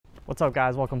What's up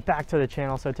guys, welcome back to the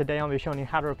channel. So today I'll be showing you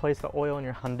how to replace the oil in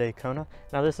your Hyundai Kona.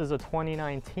 Now this is a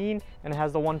 2019 and it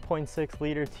has the 1.6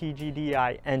 liter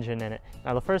T-GDI engine in it.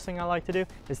 Now the first thing I like to do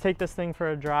is take this thing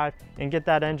for a drive and get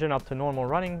that engine up to normal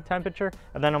running temperature,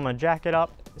 and then I'm gonna jack it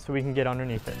up so we can get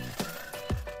underneath it.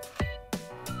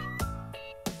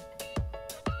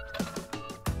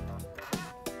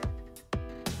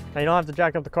 Now you don't have to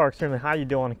jack up the car extremely high, you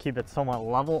do want to keep it somewhat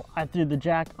level. I threw the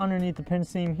jack underneath the pin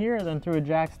seam here, then threw a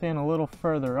jack stand a little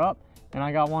further up, and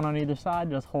I got one on either side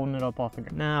just holding it up off the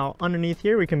ground. Now underneath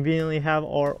here we conveniently have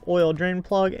our oil drain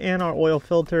plug and our oil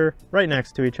filter right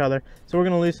next to each other. So we're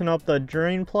going to loosen up the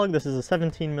drain plug, this is a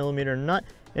 17mm nut,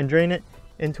 and drain it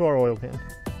into our oil pan.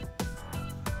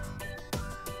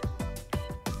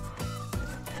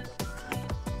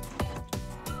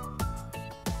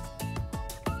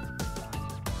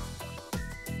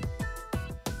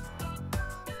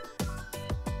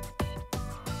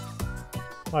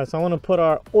 All right, so I want to put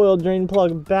our oil drain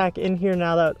plug back in here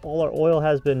now that all our oil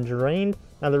has been drained.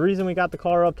 Now the reason we got the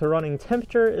car up to running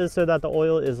temperature is so that the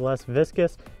oil is less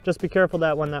viscous. Just be careful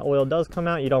that when that oil does come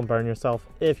out, you don't burn yourself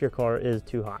if your car is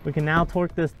too hot. We can now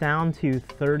torque this down to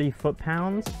 30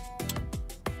 foot-pounds.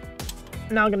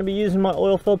 Now I'm going to be using my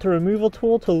oil filter removal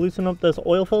tool to loosen up this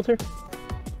oil filter.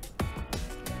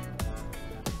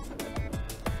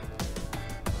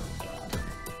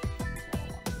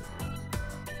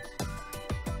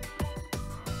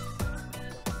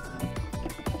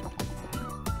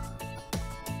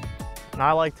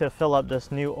 I like to fill up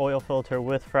this new oil filter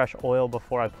with fresh oil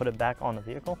before I put it back on the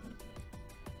vehicle.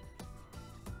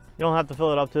 You don't have to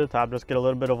fill it up to the top, just get a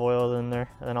little bit of oil in there,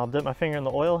 and then I'll dip my finger in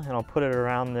the oil and I'll put it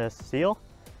around this seal,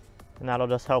 and that'll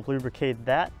just help lubricate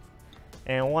that.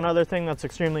 And one other thing that's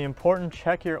extremely important,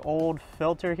 check your old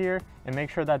filter here and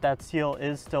make sure that that seal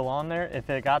is still on there.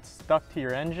 If it got stuck to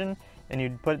your engine and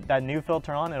you put that new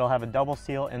filter on, it'll have a double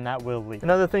seal and that will leak.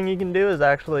 Another thing you can do is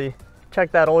actually check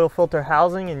that oil filter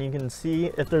housing and you can see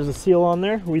if there's a seal on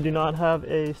there. We do not have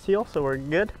a seal, so we're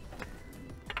good.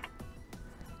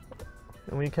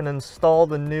 And we can install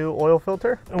the new oil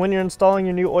filter. And when you're installing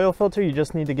your new oil filter, you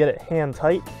just need to get it hand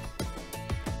tight.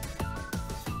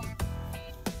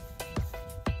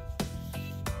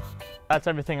 That's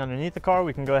everything underneath the car.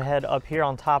 We can go ahead up here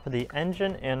on top of the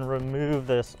engine and remove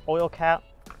this oil cap.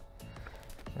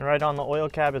 And right on the oil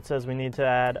cap it says we need to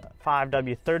add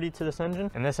 5W30 to this engine,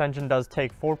 and this engine does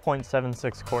take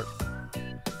 4.76 quarts.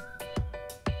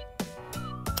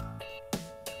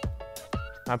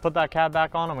 I put that cap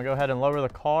back on, I'm gonna go ahead and lower the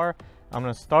car. I'm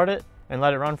gonna start it and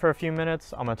let it run for a few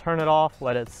minutes. I'm gonna turn it off,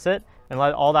 let it sit, and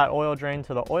let all that oil drain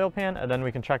to the oil pan, and then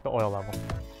we can check the oil level.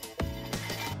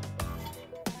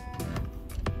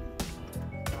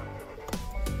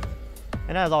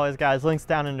 And as always guys, links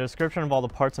down in the description of all the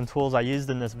parts and tools I used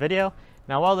in this video.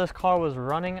 Now while this car was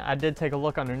running, I did take a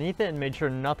look underneath it and made sure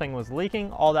nothing was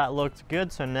leaking. All that looked good,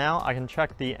 so now I can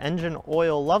check the engine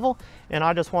oil level, and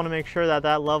I just want to make sure that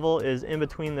that level is in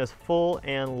between this full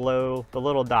and low, the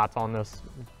little dots on this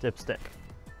dipstick.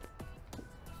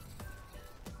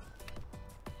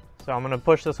 So I'm going to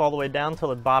push this all the way down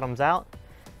till it bottoms out.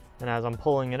 And as I'm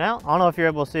pulling it out, I don't know if you're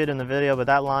able to see it in the video, but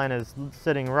that line is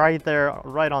sitting right there,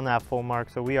 right on that full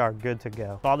mark, so we are good to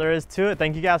go. That's all there is to it.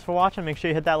 Thank you guys for watching. Make sure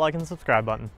you hit that like and subscribe button.